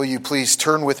Will you please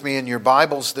turn with me in your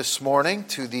Bibles this morning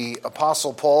to the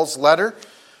Apostle Paul's letter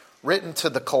written to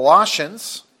the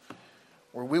Colossians,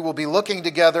 where we will be looking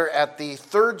together at the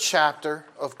third chapter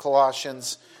of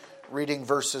Colossians, reading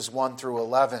verses 1 through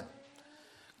 11.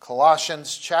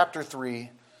 Colossians chapter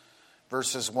 3,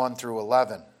 verses 1 through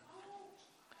 11.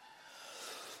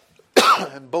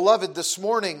 And beloved, this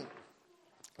morning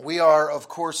we are, of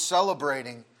course,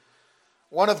 celebrating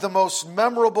one of the most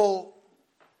memorable,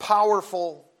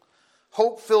 powerful,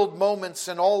 hope-filled moments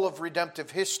in all of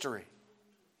redemptive history.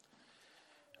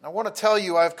 And I want to tell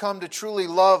you, I've come to truly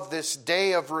love this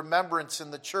day of remembrance in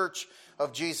the Church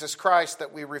of Jesus Christ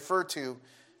that we refer to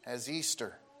as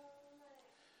Easter.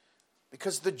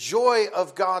 Because the joy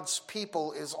of God's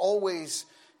people is always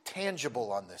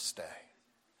tangible on this day.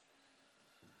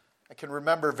 I can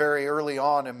remember very early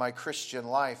on in my Christian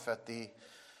life at the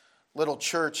little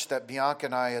church that Bianca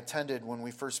and I attended when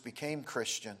we first became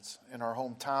Christians in our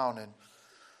hometown. And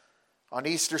on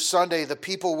Easter Sunday, the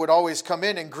people would always come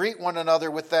in and greet one another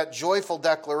with that joyful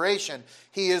declaration,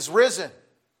 "He is risen."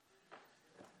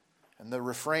 And the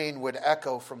refrain would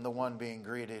echo from the one being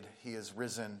greeted, "He is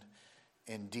risen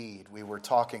indeed." We were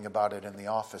talking about it in the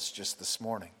office just this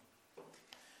morning.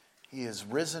 He is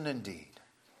risen indeed.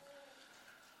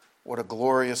 What a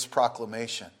glorious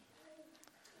proclamation.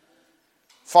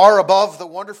 Far above the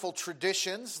wonderful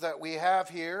traditions that we have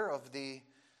here of the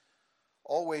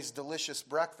always delicious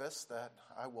breakfast that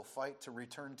I will fight to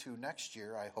return to next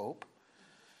year, I hope.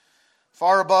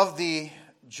 Far above the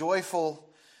joyful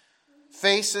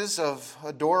faces of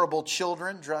adorable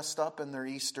children dressed up in their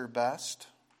Easter best.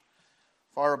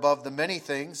 Far above the many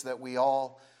things that we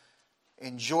all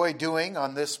enjoy doing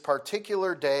on this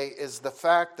particular day is the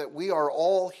fact that we are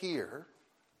all here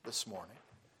this morning.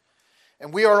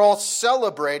 And we are all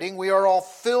celebrating, we are all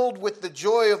filled with the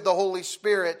joy of the Holy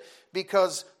Spirit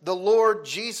because the Lord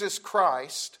Jesus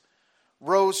Christ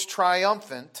rose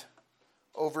triumphant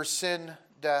over sin,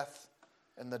 death,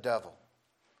 and the devil.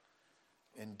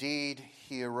 Indeed,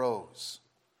 he arose.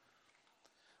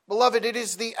 Beloved, it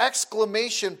is the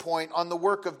exclamation point on the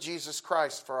work of Jesus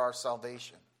Christ for our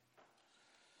salvation.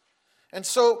 And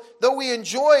so, though we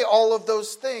enjoy all of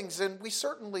those things, and we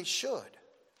certainly should,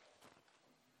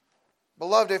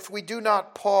 beloved, if we do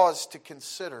not pause to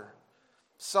consider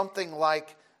something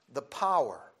like the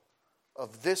power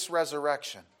of this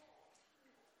resurrection,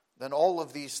 then all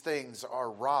of these things are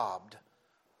robbed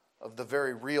of the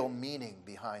very real meaning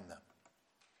behind them.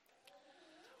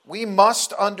 We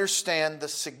must understand the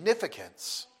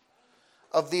significance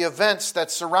of the events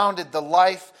that surrounded the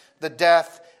life, the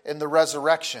death, and the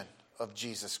resurrection of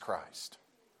Jesus Christ.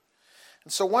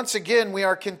 And so once again, we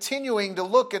are continuing to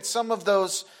look at some of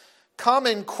those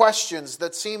common questions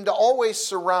that seem to always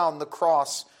surround the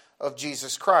cross of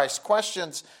Jesus Christ.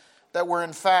 Questions that were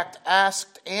in fact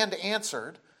asked and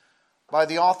answered by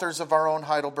the authors of our own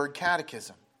Heidelberg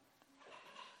Catechism.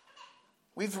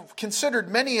 We've considered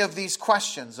many of these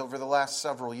questions over the last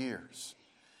several years.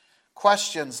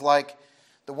 Questions like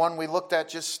the one we looked at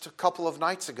just a couple of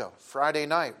nights ago, Friday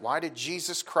night. Why did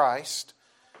Jesus Christ,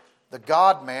 the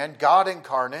God-man, God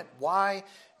incarnate, why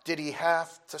did he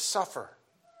have to suffer?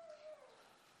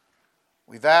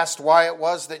 We've asked why it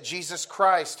was that Jesus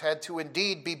Christ had to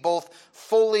indeed be both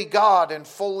fully God and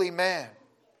fully man.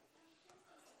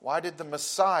 Why did the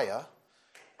Messiah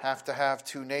have to have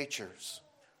two natures?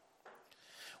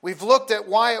 We've looked at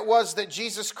why it was that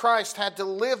Jesus Christ had to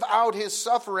live out his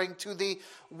suffering to the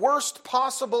worst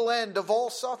possible end of all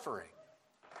suffering,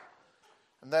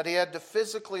 and that he had to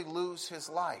physically lose his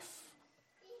life.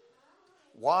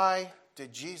 Why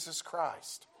did Jesus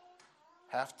Christ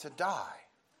have to die?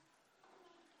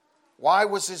 Why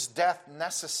was his death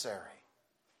necessary?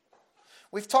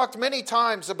 We've talked many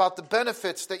times about the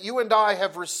benefits that you and I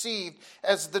have received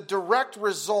as the direct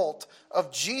result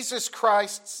of Jesus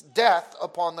Christ's death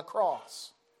upon the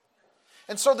cross.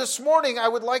 And so this morning I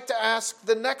would like to ask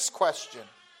the next question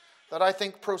that I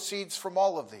think proceeds from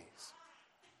all of these.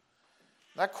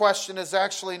 That question is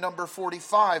actually number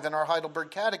 45 in our Heidelberg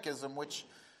Catechism, which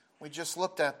we just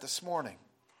looked at this morning.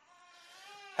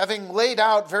 Having laid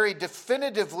out very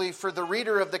definitively for the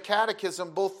reader of the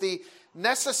Catechism both the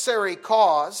necessary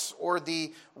cause or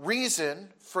the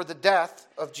reason for the death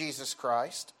of Jesus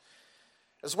Christ,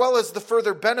 as well as the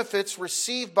further benefits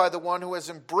received by the one who has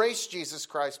embraced Jesus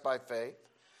Christ by faith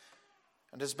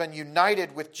and has been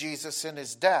united with Jesus in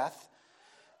his death,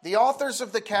 the authors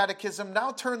of the Catechism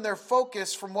now turn their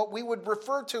focus from what we would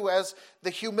refer to as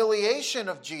the humiliation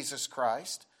of Jesus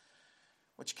Christ,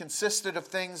 which consisted of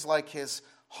things like his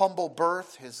humble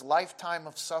birth, his lifetime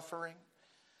of suffering,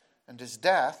 and his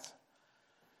death,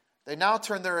 They now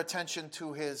turn their attention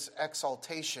to his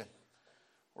exaltation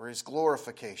or his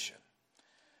glorification.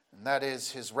 And that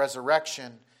is his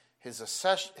resurrection, his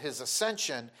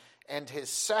ascension, and his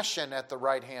session at the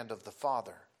right hand of the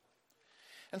Father.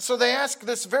 And so they ask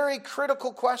this very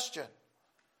critical question.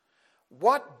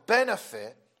 What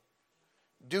benefit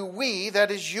do we,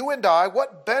 that is you and I,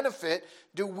 what benefit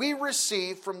do we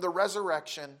receive from the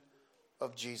resurrection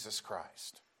of Jesus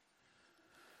Christ?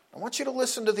 I want you to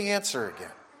listen to the answer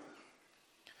again.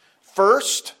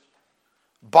 First,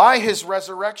 by his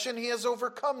resurrection, he has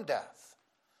overcome death,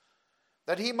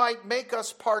 that he might make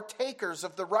us partakers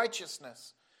of the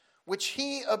righteousness which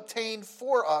he obtained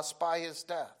for us by his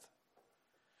death.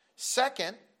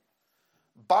 Second,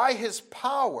 by his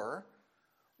power,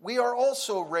 we are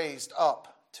also raised up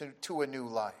to a new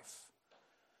life.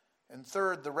 And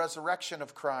third, the resurrection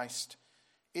of Christ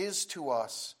is to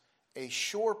us a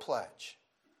sure pledge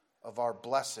of our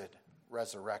blessed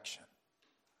resurrection.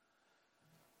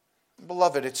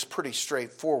 Beloved, it's pretty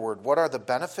straightforward. What are the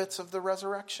benefits of the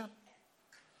resurrection?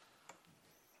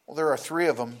 Well, there are three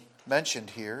of them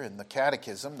mentioned here in the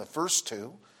Catechism. The first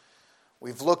two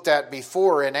we've looked at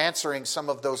before in answering some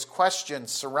of those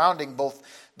questions surrounding both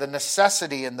the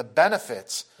necessity and the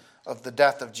benefits of the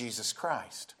death of Jesus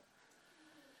Christ.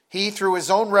 He, through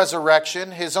his own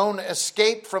resurrection, his own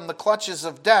escape from the clutches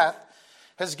of death,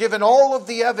 has given all of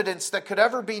the evidence that could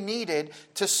ever be needed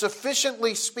to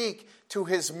sufficiently speak to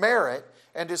his merit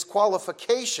and his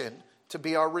qualification to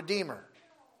be our Redeemer.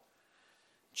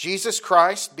 Jesus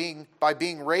Christ, by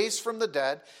being raised from the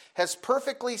dead, has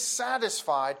perfectly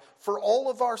satisfied for all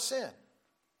of our sin.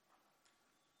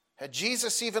 Had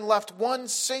Jesus even left one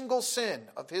single sin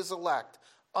of his elect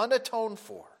unatoned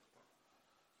for,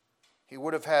 he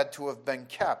would have had to have been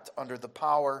kept under the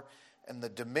power and the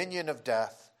dominion of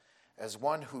death as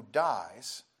one who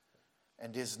dies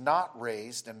and is not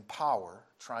raised in power,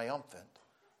 triumphant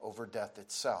over death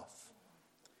itself.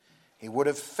 He would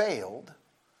have failed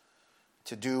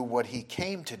to do what he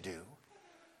came to do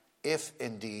if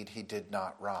indeed he did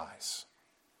not rise.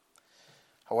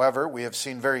 However, we have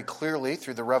seen very clearly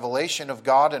through the revelation of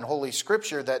God in Holy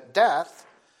Scripture that death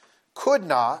could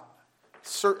not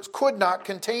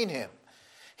contain him.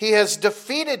 He has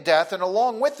defeated death, and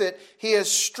along with it, he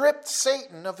has stripped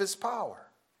Satan of his power.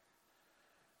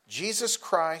 Jesus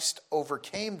Christ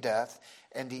overcame death,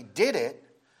 and he did it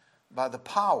by the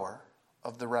power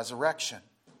of the resurrection.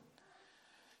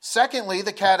 Secondly,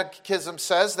 the Catechism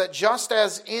says that just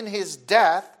as in his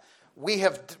death we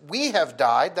have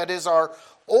died, that is, our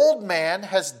old man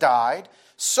has died,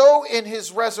 so in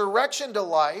his resurrection to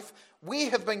life we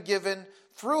have been given,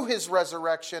 through his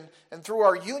resurrection and through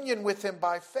our union with him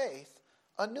by faith,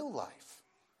 a new life.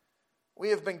 We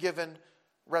have been given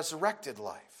resurrected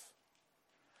life.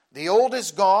 The old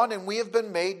is gone and we have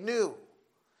been made new.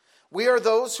 We are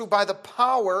those who by the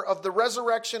power of the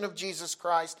resurrection of Jesus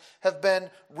Christ have been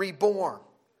reborn,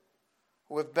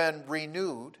 who have been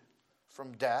renewed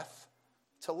from death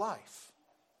to life.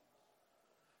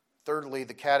 Thirdly,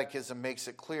 the Catechism makes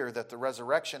it clear that the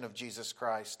resurrection of Jesus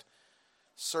Christ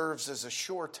serves as a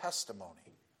sure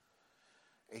testimony,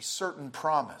 a certain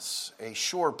promise, a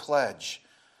sure pledge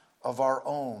of our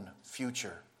own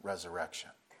future resurrection.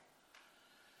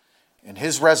 In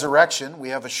his resurrection, we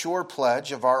have a sure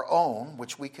pledge of our own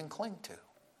which we can cling to.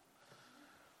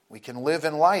 We can live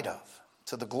in light of,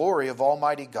 to the glory of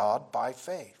Almighty God by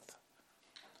faith.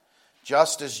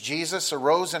 Just as Jesus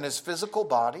arose in his physical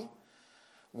body,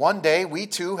 one day we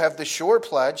too have the sure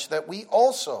pledge that we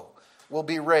also will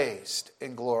be raised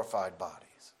in glorified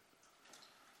bodies.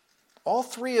 All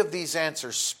three of these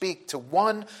answers speak to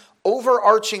one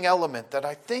overarching element that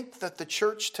I think that the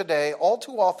church today all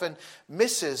too often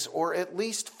misses or at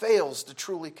least fails to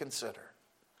truly consider.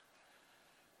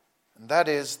 And that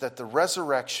is that the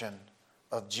resurrection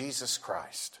of Jesus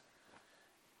Christ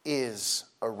is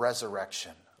a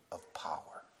resurrection of power.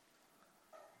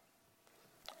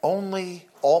 Only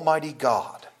Almighty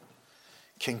God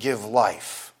can give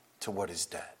life to what is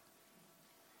dead.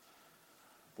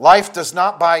 Life does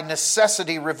not by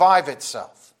necessity revive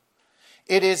itself.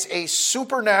 It is a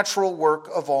supernatural work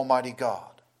of Almighty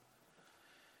God.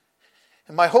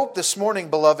 And my hope this morning,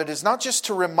 beloved, is not just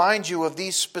to remind you of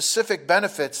these specific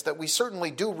benefits that we certainly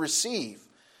do receive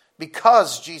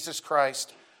because Jesus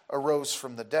Christ arose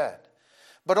from the dead,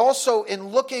 but also in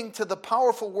looking to the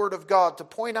powerful Word of God to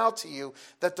point out to you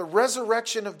that the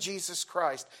resurrection of Jesus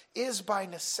Christ is by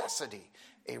necessity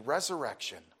a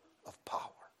resurrection of power.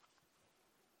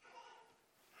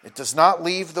 It does not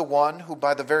leave the one who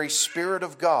by the very Spirit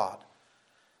of God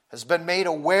has been made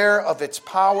aware of its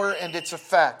power and its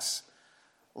effects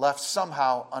left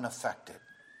somehow unaffected.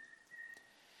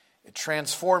 It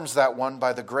transforms that one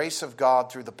by the grace of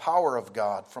God through the power of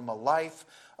God from a life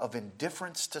of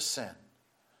indifference to sin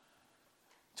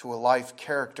to a life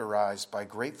characterized by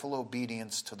grateful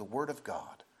obedience to the Word of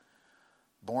God,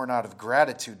 born out of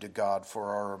gratitude to God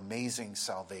for our amazing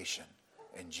salvation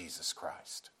in Jesus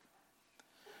Christ.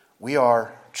 We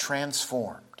are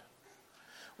transformed.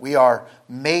 We are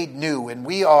made new, and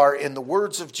we are, in the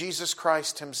words of Jesus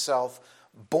Christ himself,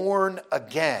 born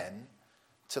again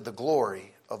to the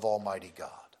glory of Almighty God.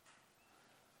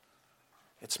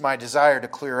 It's my desire to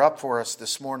clear up for us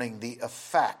this morning the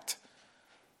effect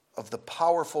of the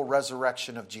powerful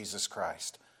resurrection of Jesus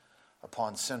Christ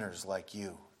upon sinners like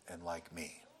you and like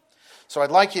me. So I'd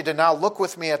like you to now look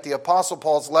with me at the Apostle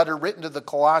Paul's letter written to the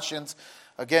Colossians,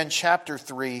 again, chapter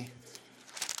 3.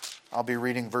 I'll be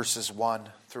reading verses 1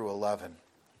 through 11.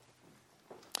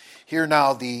 Hear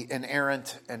now the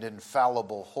inerrant and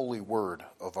infallible holy word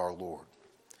of our Lord.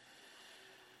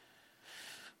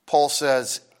 Paul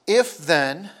says, "If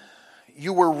then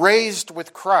you were raised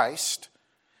with Christ,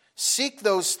 seek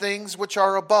those things which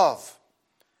are above,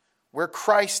 where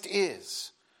Christ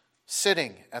is,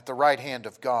 sitting at the right hand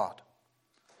of God.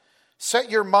 Set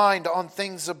your mind on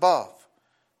things above,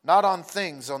 not on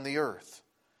things on the earth.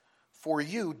 For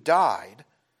you died,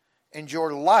 and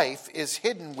your life is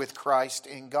hidden with Christ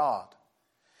in God.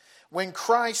 When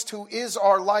Christ, who is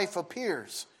our life,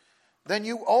 appears, then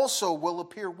you also will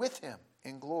appear with him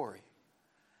in glory.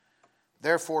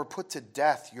 Therefore put to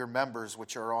death your members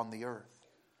which are on the earth: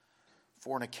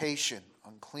 fornication,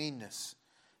 uncleanness,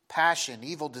 passion,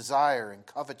 evil desire, and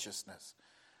covetousness,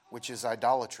 which is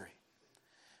idolatry.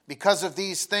 Because of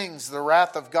these things the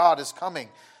wrath of God is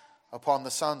coming upon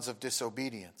the sons of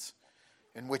disobedience,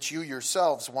 in which you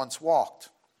yourselves once walked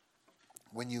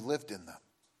when you lived in them.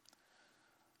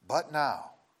 But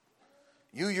now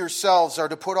you yourselves are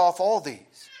to put off all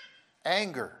these: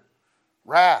 anger,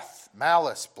 wrath,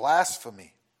 malice,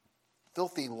 blasphemy,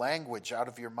 filthy language out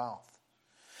of your mouth.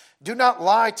 Do not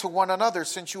lie to one another,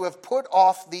 since you have put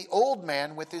off the old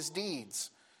man with his deeds,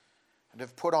 and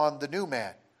have put on the new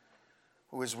man,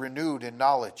 who is renewed in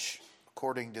knowledge,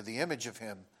 according to the image of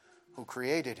him who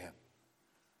created him,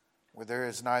 where there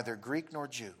is neither Greek nor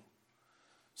Jew,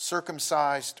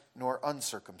 circumcised nor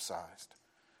uncircumcised,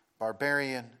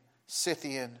 barbarian,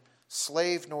 Scythian,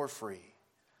 slave nor free,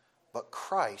 but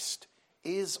Christ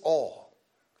is all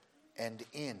and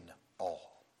in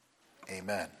all."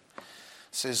 Amen.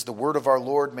 This is the word of our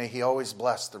Lord. May he always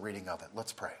bless the reading of it.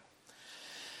 Let's pray.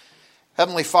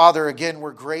 Heavenly Father, again,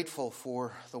 we're grateful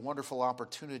for the wonderful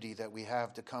opportunity that we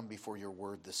have to come before your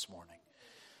word this morning.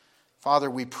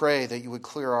 Father, we pray that you would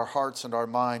clear our hearts and our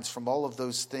minds from all of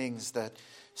those things that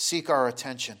seek our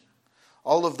attention,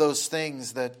 all of those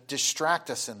things that distract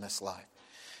us in this life.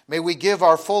 May we give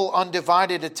our full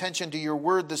undivided attention to your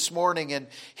word this morning, and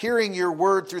hearing your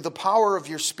word through the power of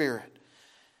your Spirit,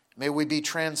 may we be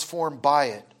transformed by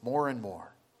it more and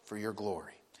more for your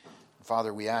glory.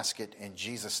 Father, we ask it in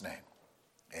Jesus' name.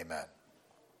 Amen.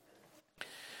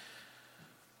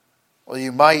 Well,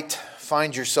 you might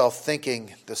find yourself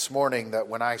thinking this morning that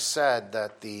when I said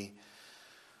that the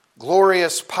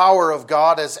glorious power of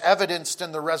God as evidenced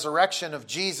in the resurrection of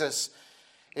Jesus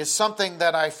is something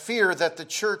that I fear that the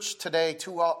church today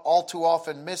all too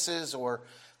often misses or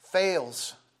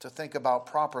fails to think about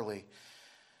properly,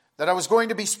 that I was going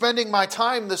to be spending my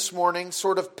time this morning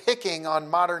sort of picking on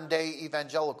modern day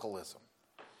evangelicalism.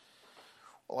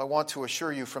 Well, I want to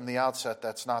assure you from the outset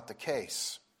that's not the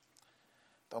case.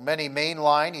 Though many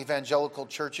mainline evangelical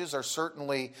churches are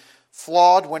certainly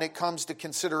flawed when it comes to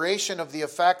consideration of the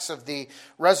effects of the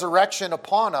resurrection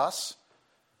upon us,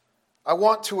 I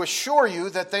want to assure you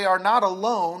that they are not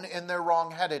alone in their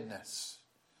wrongheadedness.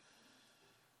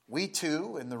 We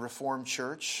too, in the Reformed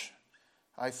Church,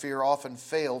 I fear often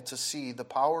fail to see the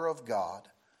power of God,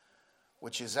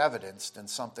 which is evidenced in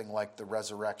something like the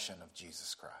resurrection of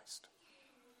Jesus Christ.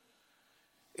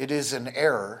 It is an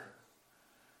error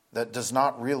that does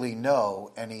not really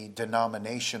know any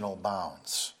denominational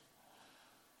bounds.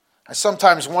 I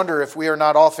sometimes wonder if we are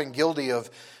not often guilty of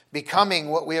becoming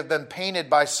what we have been painted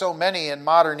by so many in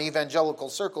modern evangelical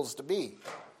circles to be.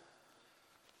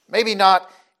 Maybe not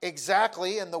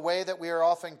exactly in the way that we are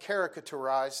often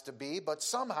caricaturized to be, but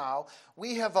somehow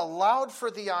we have allowed for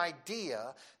the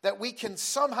idea that we can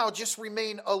somehow just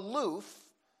remain aloof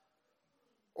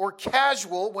or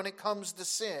casual when it comes to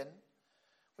sin.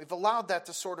 We've allowed that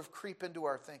to sort of creep into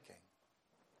our thinking.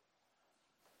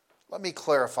 Let me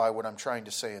clarify what I'm trying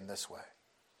to say in this way.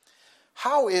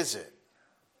 How is it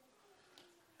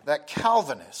that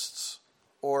Calvinists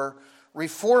or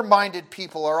reform-minded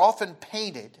people are often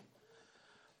painted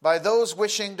by those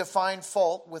wishing to find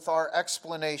fault with our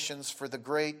explanations for the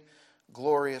great,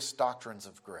 glorious doctrines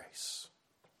of grace.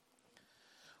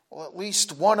 Well, at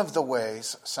least one of the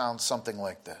ways sounds something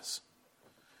like this.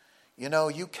 You know,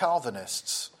 you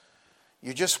Calvinists,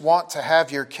 you just want to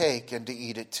have your cake and to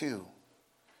eat it too.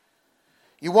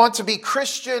 You want to be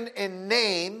Christian in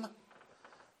name,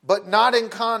 but not in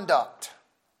conduct.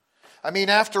 I mean,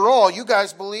 after all, you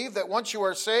guys believe that once you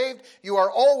are saved, you are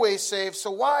always saved.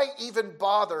 So why even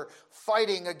bother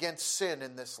fighting against sin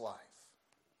in this life?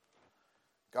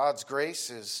 God's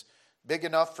grace is big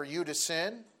enough for you to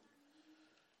sin.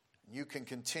 You can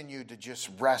continue to just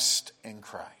rest in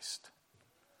Christ.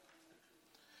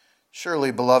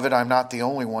 Surely, beloved, I'm not the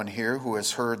only one here who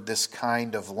has heard this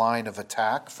kind of line of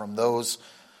attack from those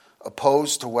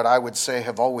opposed to what I would say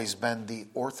have always been the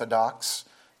orthodox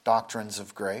doctrines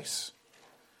of grace.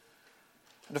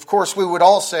 And of course, we would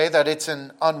all say that it's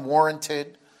an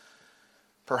unwarranted,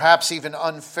 perhaps even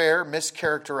unfair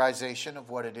mischaracterization of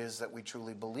what it is that we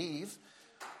truly believe,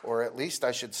 or at least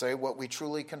I should say what we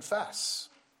truly confess.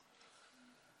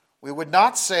 We would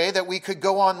not say that we could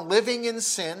go on living in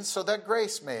sin so that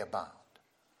grace may abound.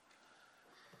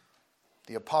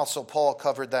 The Apostle Paul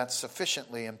covered that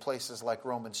sufficiently in places like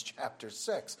Romans chapter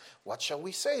 6. What shall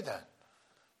we say then?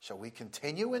 Shall we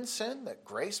continue in sin that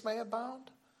grace may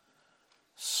abound?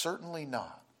 Certainly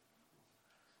not.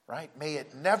 Right? May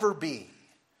it never be.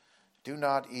 Do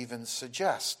not even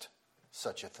suggest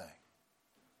such a thing.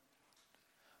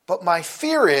 But my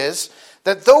fear is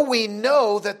that though we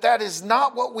know that that is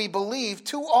not what we believe,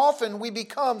 too often we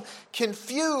become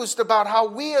confused about how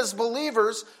we as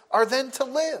believers are then to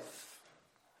live.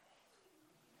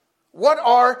 What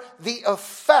are the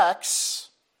effects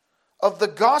of the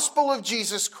gospel of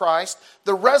Jesus Christ,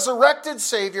 the resurrected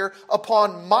Savior,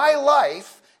 upon my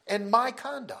life and my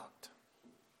conduct?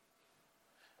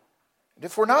 And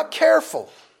if we're not careful,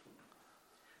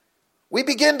 we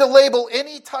begin to label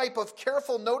any type of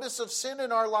careful notice of sin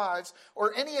in our lives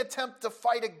or any attempt to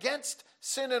fight against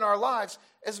sin in our lives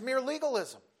as mere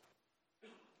legalism.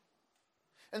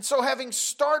 And so, having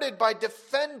started by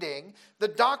defending the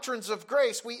doctrines of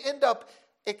grace, we end up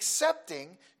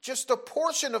accepting just a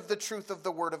portion of the truth of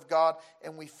the Word of God,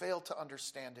 and we fail to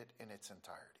understand it in its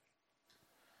entirety.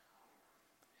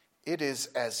 It is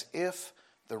as if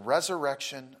the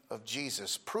resurrection of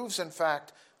Jesus proves, in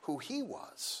fact, who He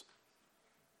was,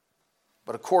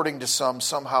 but according to some,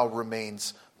 somehow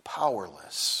remains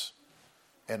powerless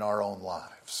in our own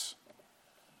lives.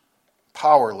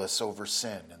 Powerless over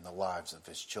sin in the lives of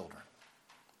His children.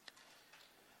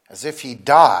 As if He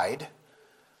died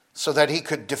so that He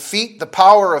could defeat the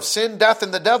power of sin, death,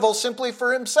 and the devil simply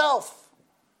for Himself,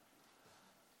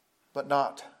 but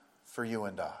not for you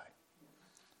and I.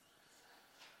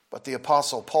 But the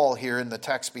Apostle Paul here in the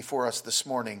text before us this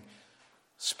morning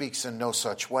speaks in no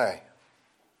such way.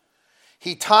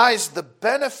 He ties the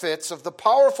benefits of the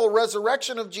powerful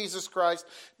resurrection of Jesus Christ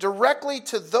directly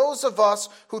to those of us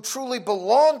who truly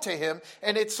belong to Him,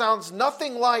 and it sounds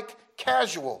nothing like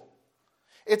casual.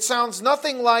 It sounds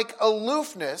nothing like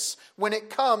aloofness when it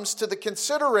comes to the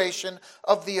consideration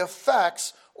of the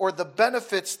effects or the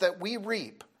benefits that we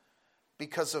reap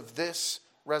because of this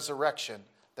resurrection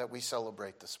that we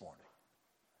celebrate this morning.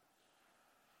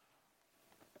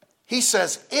 He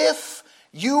says, if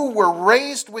you were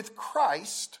raised with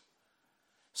Christ,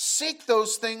 seek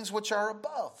those things which are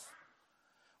above,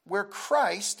 where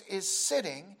Christ is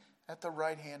sitting at the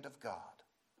right hand of God.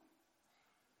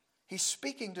 He's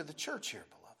speaking to the church here,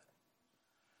 beloved.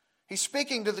 He's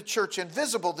speaking to the church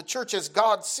invisible, the church as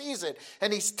God sees it,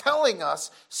 and He's telling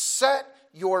us, set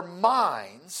your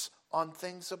minds on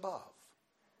things above.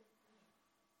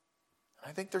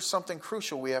 I think there's something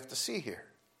crucial we have to see here.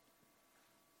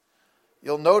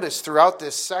 You'll notice throughout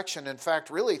this section, in fact,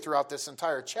 really throughout this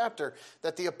entire chapter,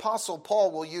 that the Apostle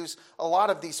Paul will use a lot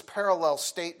of these parallel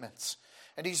statements.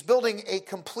 And he's building a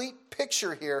complete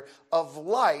picture here of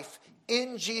life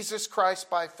in Jesus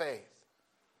Christ by faith.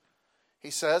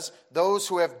 He says, those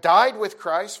who have died with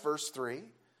Christ, verse 3,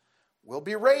 will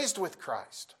be raised with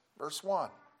Christ, verse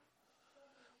 1.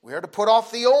 We are to put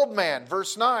off the old man,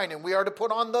 verse 9, and we are to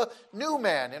put on the new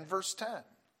man in verse 10.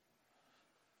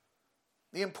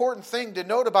 The important thing to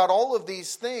note about all of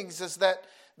these things is that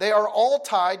they are all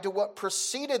tied to what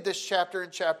preceded this chapter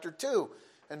in chapter 2,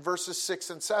 in verses 6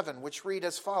 and 7, which read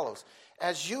as follows.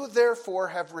 As you therefore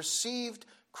have received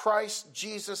Christ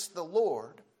Jesus the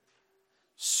Lord,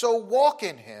 so walk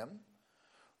in Him,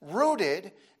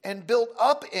 rooted and built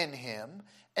up in Him,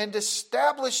 and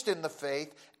established in the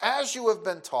faith as you have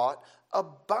been taught,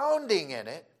 abounding in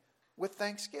it with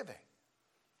thanksgiving.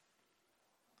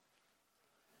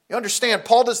 You understand,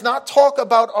 Paul does not talk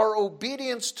about our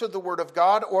obedience to the Word of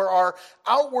God or our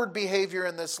outward behavior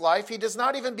in this life. He does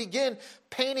not even begin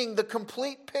painting the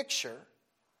complete picture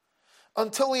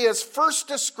until he has first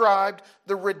described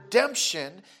the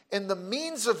redemption and the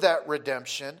means of that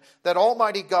redemption that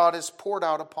Almighty God has poured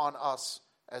out upon us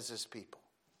as His people.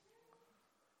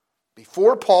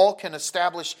 Before Paul can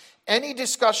establish any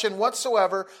discussion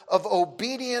whatsoever of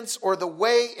obedience or the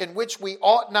way in which we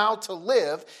ought now to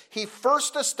live, he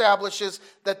first establishes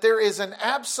that there is an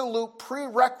absolute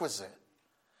prerequisite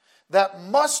that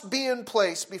must be in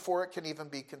place before it can even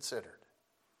be considered.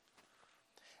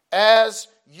 As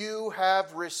you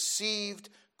have received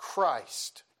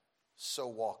Christ, so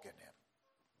walk in Him.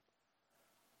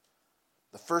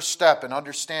 The first step in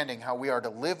understanding how we are to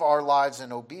live our lives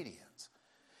in obedience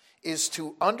is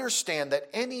to understand that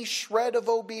any shred of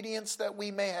obedience that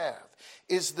we may have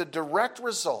is the direct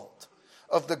result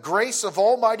of the grace of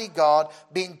Almighty God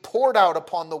being poured out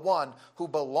upon the one who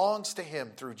belongs to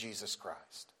Him through Jesus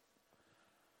Christ.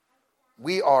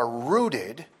 We are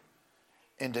rooted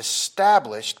and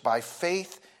established by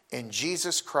faith in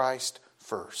Jesus Christ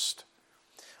first.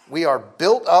 We are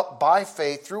built up by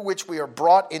faith through which we are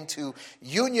brought into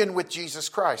union with Jesus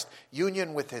Christ,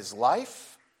 union with His life,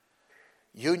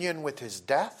 union with His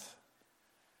death,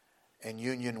 and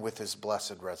union with His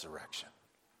blessed resurrection.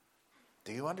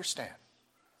 Do you understand?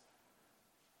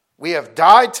 We have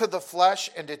died to the flesh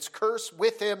and its curse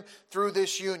with Him through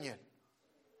this union.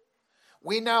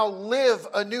 We now live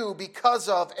anew because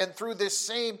of and through this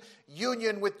same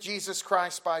union with Jesus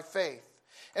Christ by faith.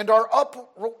 And our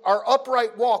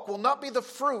upright walk will not be the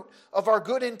fruit of our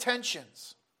good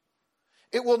intentions.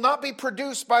 It will not be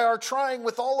produced by our trying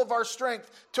with all of our strength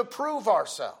to prove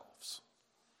ourselves.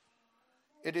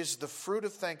 It is the fruit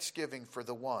of thanksgiving for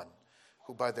the one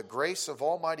who by the grace of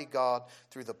Almighty God,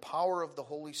 through the power of the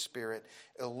Holy Spirit,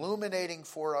 illuminating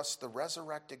for us the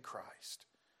resurrected Christ,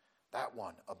 that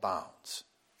one abounds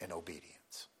in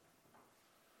obedience.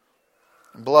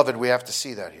 And beloved, we have to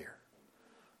see that here.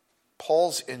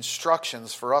 Paul's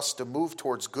instructions for us to move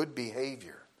towards good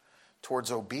behavior,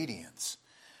 towards obedience,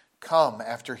 come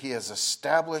after he has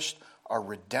established our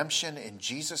redemption in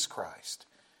Jesus Christ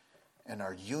and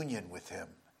our union with Him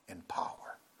in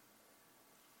power.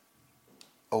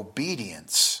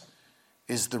 Obedience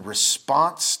is the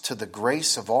response to the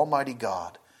grace of Almighty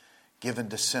God given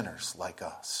to sinners like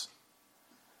us,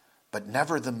 but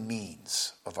never the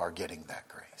means of our getting that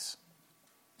grace.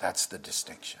 That's the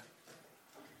distinction.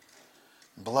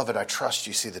 Beloved, I trust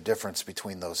you see the difference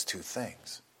between those two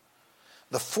things.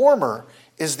 The former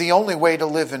is the only way to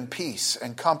live in peace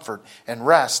and comfort and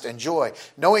rest and joy,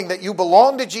 knowing that you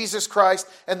belong to Jesus Christ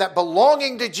and that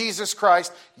belonging to Jesus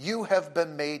Christ, you have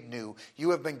been made new.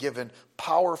 You have been given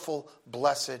powerful,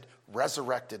 blessed,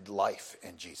 resurrected life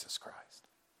in Jesus Christ.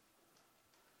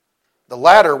 The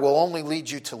latter will only lead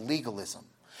you to legalism,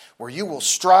 where you will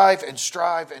strive and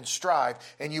strive and strive,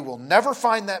 and you will never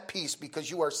find that peace because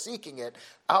you are seeking it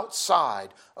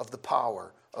outside of the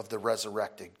power of the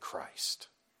resurrected Christ.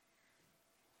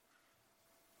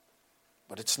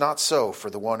 But it's not so for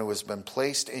the one who has been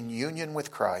placed in union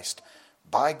with Christ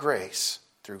by grace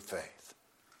through faith.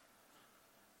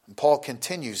 And Paul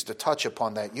continues to touch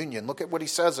upon that union. Look at what he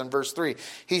says in verse 3.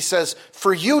 He says,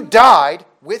 "For you died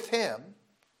with Him,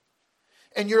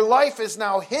 and your life is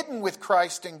now hidden with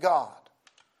Christ in God.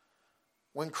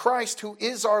 When Christ, who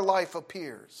is our life,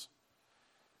 appears,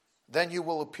 then you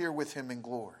will appear with Him in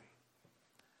glory."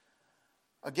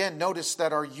 Again, notice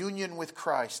that our union with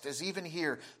Christ is even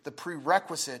here the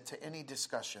prerequisite to any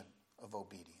discussion of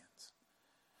obedience.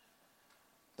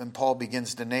 Then Paul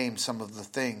begins to name some of the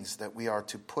things that we are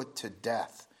to put to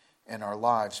death in our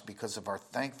lives because of our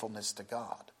thankfulness to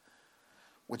God,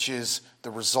 which is the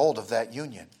result of that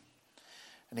union.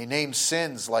 And he names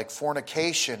sins like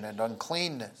fornication and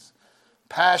uncleanness,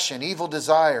 passion, evil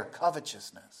desire,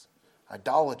 covetousness,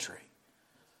 idolatry.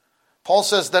 Paul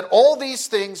says that all these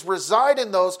things reside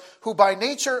in those who by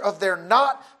nature of their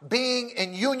not being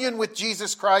in union with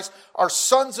Jesus Christ are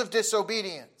sons of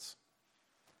disobedience,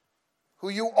 who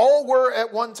you all were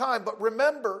at one time. But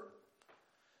remember,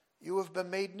 you have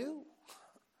been made new.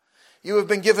 You have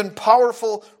been given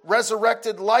powerful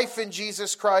resurrected life in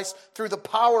Jesus Christ through the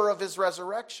power of His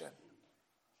resurrection.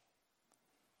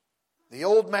 The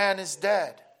old man is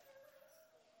dead,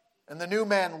 and the new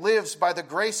man lives by the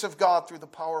grace of God through the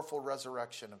powerful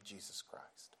resurrection of Jesus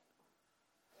Christ.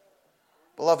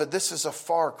 Beloved, this is a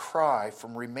far cry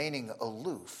from remaining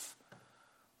aloof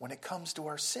when it comes to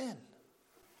our sin.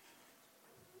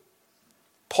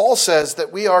 Paul says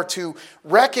that we are to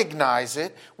recognize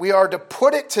it, we are to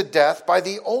put it to death by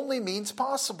the only means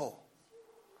possible.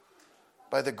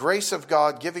 by the grace of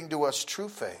God giving to us true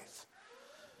faith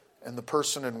in the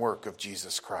person and work of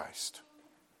Jesus Christ.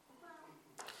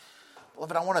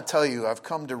 Beloved, I want to tell you, I've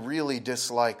come to really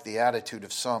dislike the attitude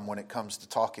of some when it comes to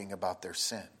talking about their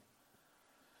sin.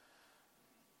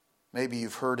 Maybe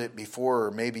you've heard it before,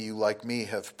 or maybe you, like me,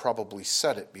 have probably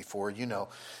said it before. You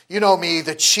know me,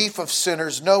 the chief of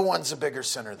sinners. No one's a bigger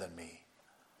sinner than me.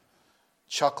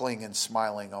 Chuckling and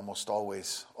smiling almost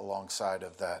always alongside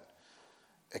of that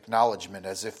acknowledgement,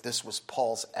 as if this was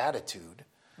Paul's attitude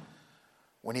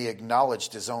when he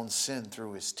acknowledged his own sin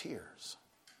through his tears.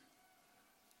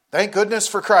 Thank goodness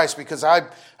for Christ, because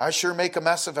I sure make a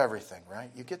mess of everything,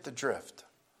 right? You get the drift.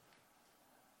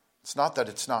 It's not that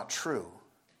it's not true.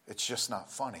 It's just not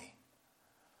funny.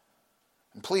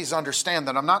 And please understand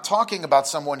that I'm not talking about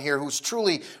someone here who's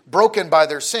truly broken by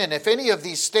their sin. If any of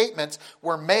these statements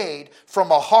were made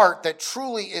from a heart that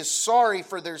truly is sorry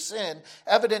for their sin,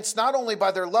 evidenced not only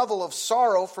by their level of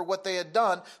sorrow for what they had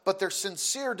done, but their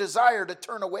sincere desire to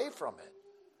turn away from it,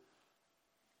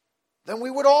 then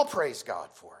we would all praise God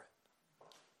for it.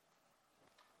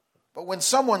 But when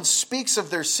someone speaks of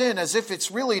their sin as if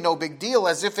it's really no big deal,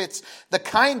 as if it's the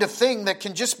kind of thing that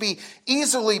can just be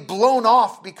easily blown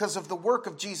off because of the work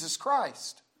of Jesus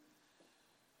Christ,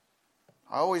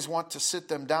 I always want to sit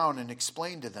them down and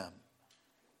explain to them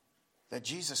that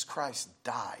Jesus Christ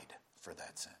died for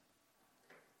that sin.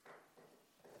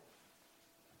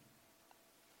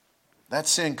 That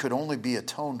sin could only be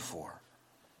atoned for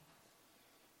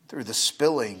through the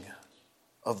spilling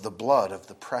of the blood of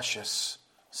the precious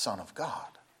Son of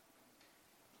God.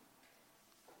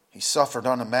 He suffered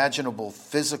unimaginable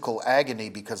physical agony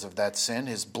because of that sin.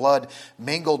 His blood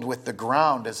mingled with the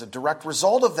ground as a direct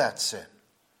result of that sin.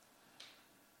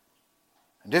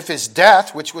 And if his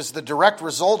death, which was the direct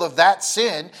result of that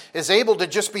sin, is able to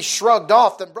just be shrugged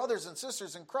off, then brothers and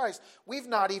sisters in Christ, we've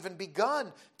not even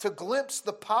begun to glimpse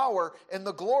the power and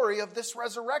the glory of this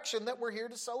resurrection that we're here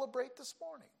to celebrate this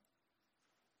morning.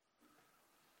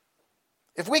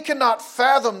 If we cannot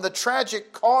fathom the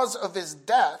tragic cause of his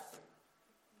death,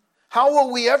 how will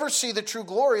we ever see the true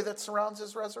glory that surrounds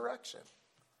his resurrection?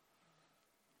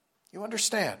 You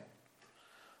understand?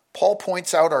 Paul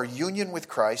points out our union with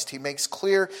Christ. He makes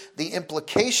clear the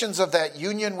implications of that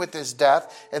union with his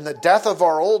death and the death of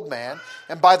our old man.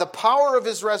 And by the power of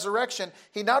his resurrection,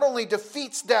 he not only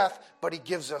defeats death, but he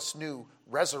gives us new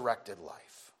resurrected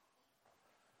life.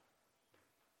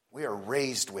 We are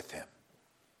raised with him.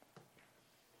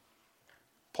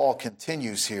 Paul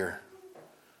continues here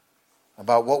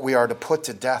about what we are to put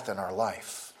to death in our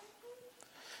life.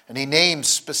 And he names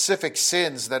specific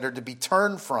sins that are to be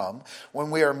turned from when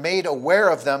we are made aware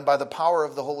of them by the power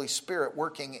of the Holy Spirit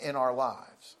working in our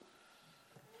lives.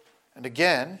 And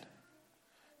again,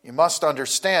 you must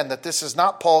understand that this is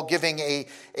not Paul giving a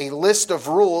list of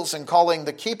rules and calling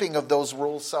the keeping of those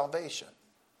rules salvation.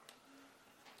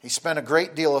 He spent a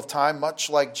great deal of time, much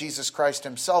like Jesus Christ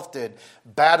himself did,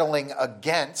 battling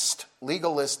against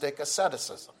legalistic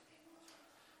asceticism.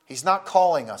 He's not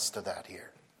calling us to that here.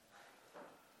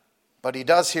 But he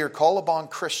does here call upon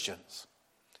Christians.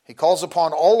 He calls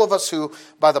upon all of us who,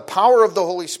 by the power of the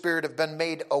Holy Spirit, have been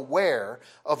made aware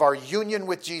of our union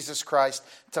with Jesus Christ,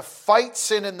 to fight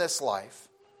sin in this life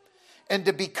and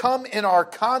to become in our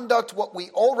conduct what we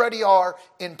already are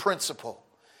in principle: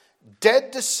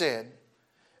 dead to sin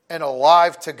and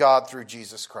alive to God through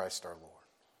Jesus Christ our Lord.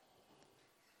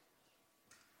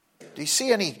 Do you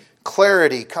see any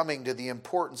clarity coming to the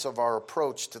importance of our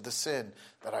approach to the sin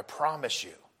that I promise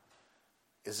you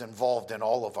is involved in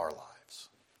all of our lives?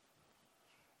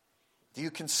 Do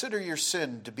you consider your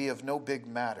sin to be of no big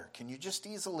matter? Can you just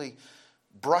easily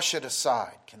brush it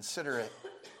aside? Consider it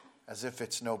as if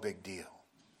it's no big deal.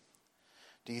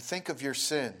 Do you think of your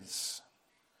sins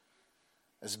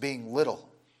as being little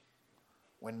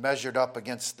when measured up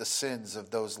against the sins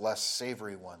of those less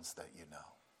savory ones that you know?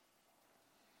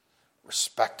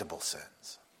 Respectable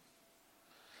sins.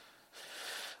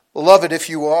 Beloved,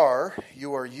 if you are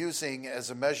using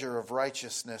as a measure of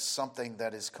righteousness something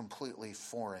that is completely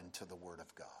foreign to the Word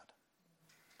of God.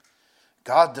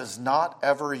 God does not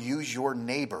ever use your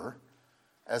neighbor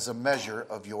as a measure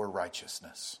of your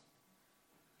righteousness.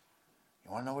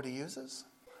 You want to know what he uses?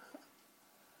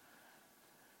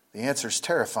 The answer is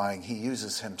terrifying. He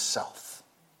uses himself.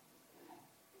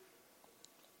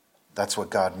 That's what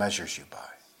God measures you by.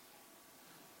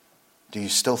 Do you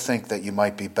still think that you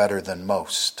might be better than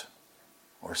most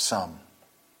or some?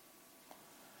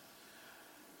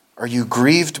 Are you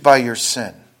grieved by your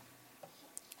sin?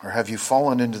 Or have you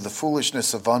fallen into the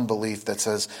foolishness of unbelief that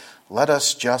says, let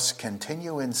us just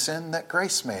continue in sin that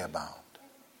grace may abound?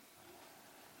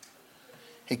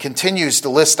 He continues to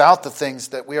list out the things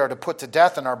that we are to put to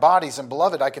death in our bodies. And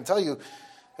beloved, I can tell you,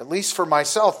 at least for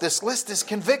myself, this list is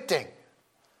convicting.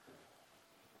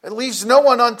 It leaves no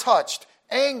one untouched.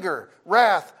 Anger,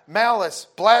 wrath, malice,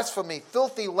 blasphemy,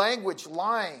 filthy language,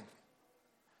 lying.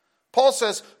 Paul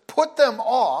says, put them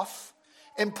off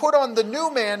and put on the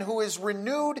new man who is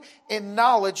renewed in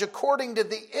knowledge according to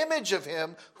the image of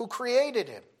him who created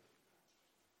him.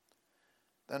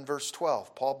 Then verse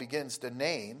 12, Paul begins to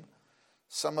name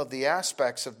some of the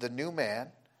aspects of the new man,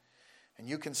 and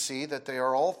you can see that they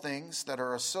are all things that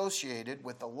are associated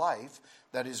with the life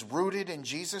that is rooted in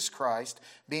Jesus Christ,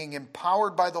 being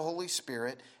empowered by the Holy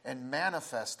Spirit and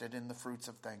manifested in the fruits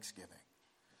of thanksgiving.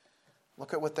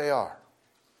 Look at what they are.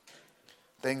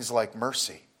 Things like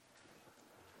mercy,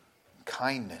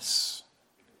 kindness,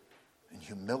 and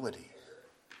humility,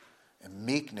 and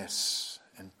meekness,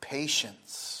 and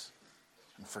patience,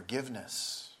 and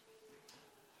forgiveness.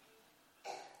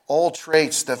 All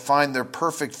traits that find their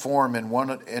perfect form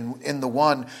in the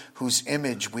one whose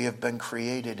image we have been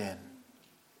created in.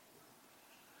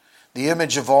 The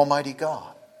image of Almighty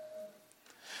God.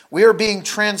 We are being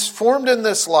transformed in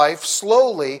this life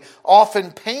slowly,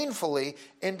 often painfully,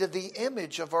 into the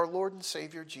image of our Lord and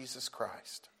Savior Jesus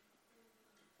Christ.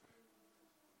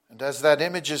 And as that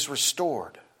image is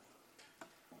restored,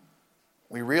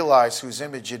 we realize whose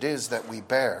image it is that we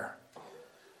bear.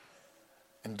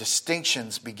 And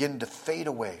distinctions begin to fade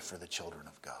away for the children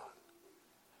of God.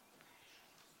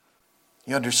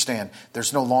 You understand,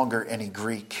 there's no longer any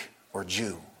Greek or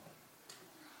Jew.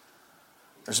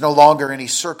 There's no longer any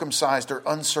circumcised or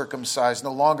uncircumcised,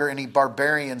 no longer any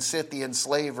barbarian, Scythian,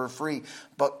 slave or free,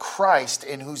 but Christ,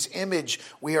 in whose image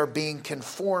we are being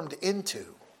conformed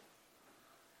into,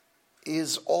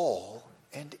 is all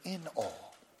and in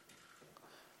all.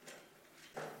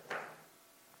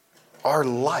 Our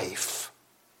life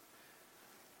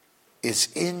is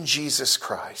in Jesus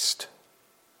Christ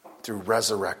through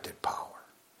resurrected power.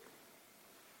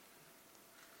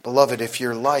 Beloved, if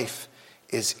your life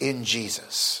is in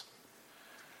Jesus,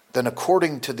 then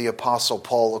according to the Apostle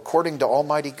Paul, according to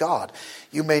Almighty God,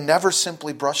 you may never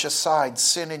simply brush aside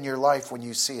sin in your life when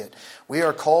you see it. We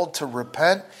are called to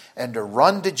repent and to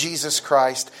run to Jesus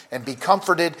Christ and be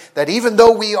comforted that even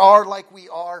though we are like we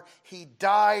are, He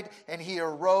died and He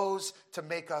arose to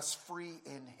make us free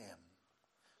in Him.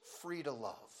 Free to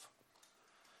love,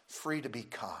 free to be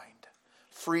kind,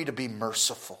 free to be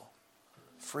merciful,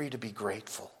 free to be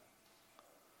grateful,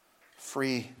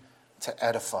 free to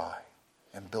edify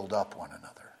and build up one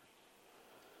another.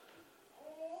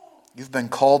 You've been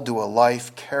called to a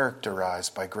life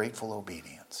characterized by grateful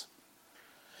obedience.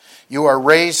 You are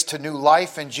raised to new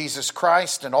life in Jesus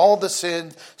Christ, and all the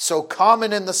sins so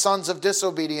common in the sons of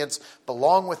disobedience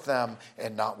belong with them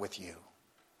and not with you.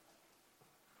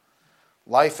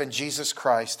 Life in Jesus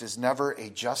Christ is never a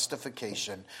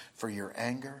justification for your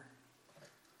anger,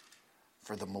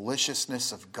 for the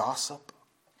maliciousness of gossip,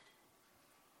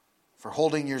 for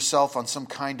holding yourself on some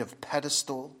kind of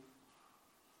pedestal,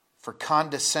 for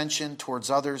condescension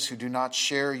towards others who do not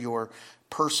share your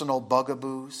personal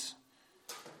bugaboos.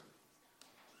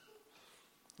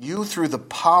 You, through the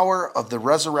power of the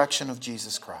resurrection of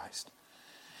Jesus Christ,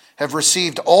 have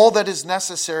received all that is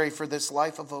necessary for this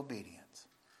life of obedience.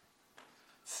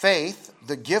 Faith,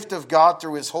 the gift of God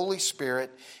through His Holy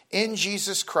Spirit in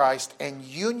Jesus Christ, and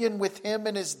union with Him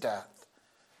in His death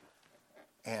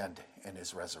and in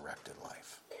His resurrected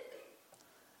life.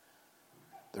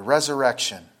 The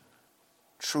resurrection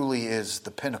truly is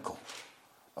the pinnacle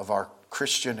of our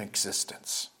Christian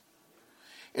existence.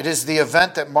 It is the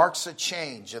event that marks a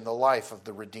change in the life of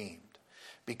the redeemed.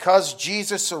 Because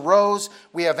Jesus arose,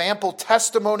 we have ample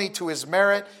testimony to His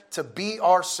merit to be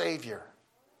our Savior.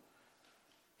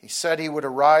 He said He would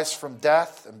arise from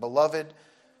death, and beloved,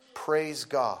 praise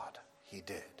God, He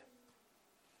did.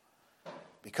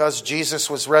 Because Jesus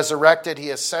was resurrected,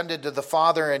 He ascended to the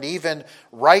Father, and even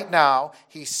right now,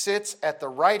 He sits at the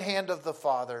right hand of the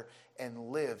Father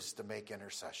and lives to make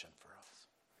intercession for us.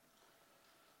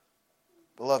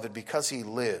 Beloved, because He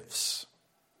lives,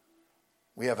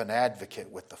 we have an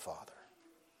advocate with the Father.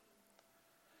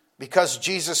 Because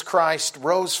Jesus Christ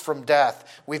rose from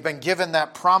death, we've been given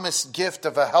that promised gift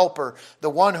of a helper, the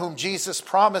one whom Jesus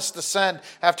promised to send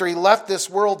after He left this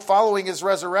world following His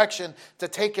resurrection to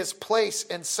take His place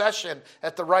in session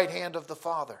at the right hand of the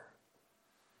Father.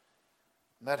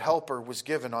 And that helper was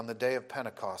given on the day of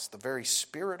Pentecost, the very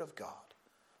Spirit of God,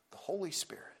 the Holy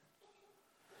Spirit.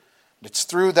 And it's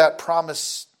through that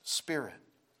promised Spirit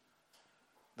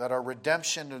that our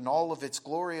redemption and all of its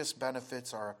glorious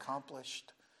benefits are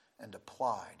accomplished and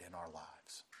applied in our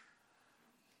lives.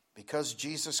 because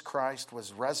Jesus Christ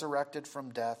was resurrected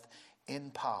from death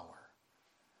in power,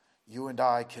 you and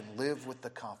I can live with the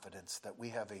confidence that we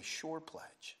have a sure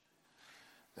pledge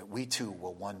that we too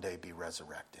will one day be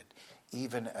resurrected,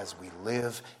 even as we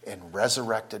live in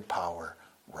resurrected power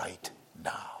right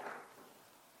now.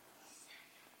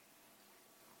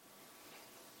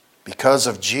 Because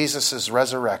of Jesus'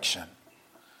 resurrection,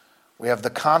 we have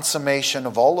the consummation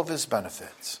of all of his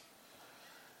benefits.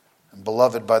 And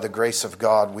beloved, by the grace of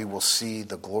God, we will see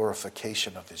the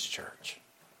glorification of his church.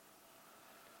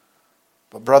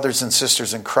 But brothers and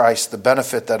sisters in Christ, the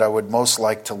benefit that I would most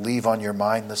like to leave on your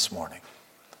mind this morning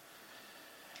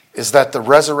is that the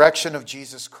resurrection of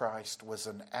Jesus Christ was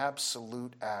an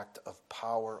absolute act of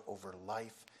power over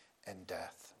life and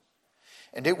death.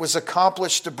 And it was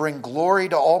accomplished to bring glory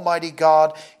to Almighty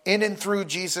God in and through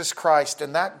Jesus Christ.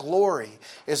 And that glory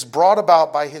is brought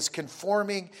about by his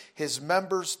conforming his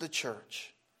members, the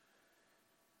church,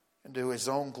 into his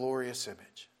own glorious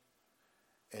image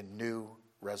in new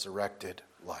resurrected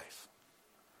life.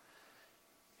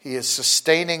 He is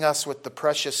sustaining us with the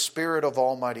precious Spirit of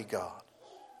Almighty God.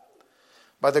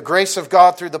 By the grace of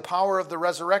God, through the power of the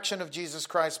resurrection of Jesus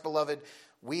Christ, beloved,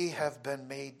 we have been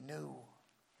made new.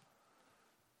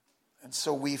 And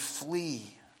so we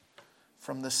flee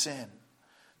from the sin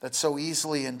that so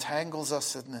easily entangles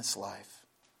us in this life.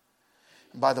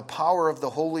 And by the power of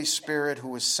the Holy Spirit, who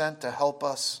was sent to help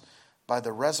us by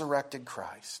the resurrected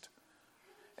Christ,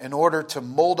 in order to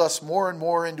mold us more and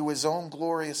more into his own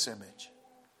glorious image,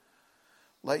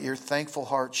 let your thankful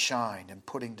heart shine in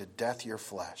putting to death your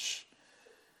flesh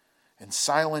and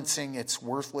silencing its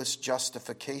worthless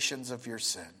justifications of your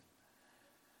sin.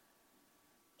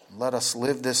 Let us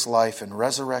live this life in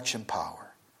resurrection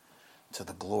power to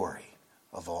the glory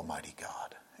of Almighty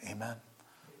God. Amen.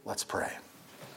 Let's pray.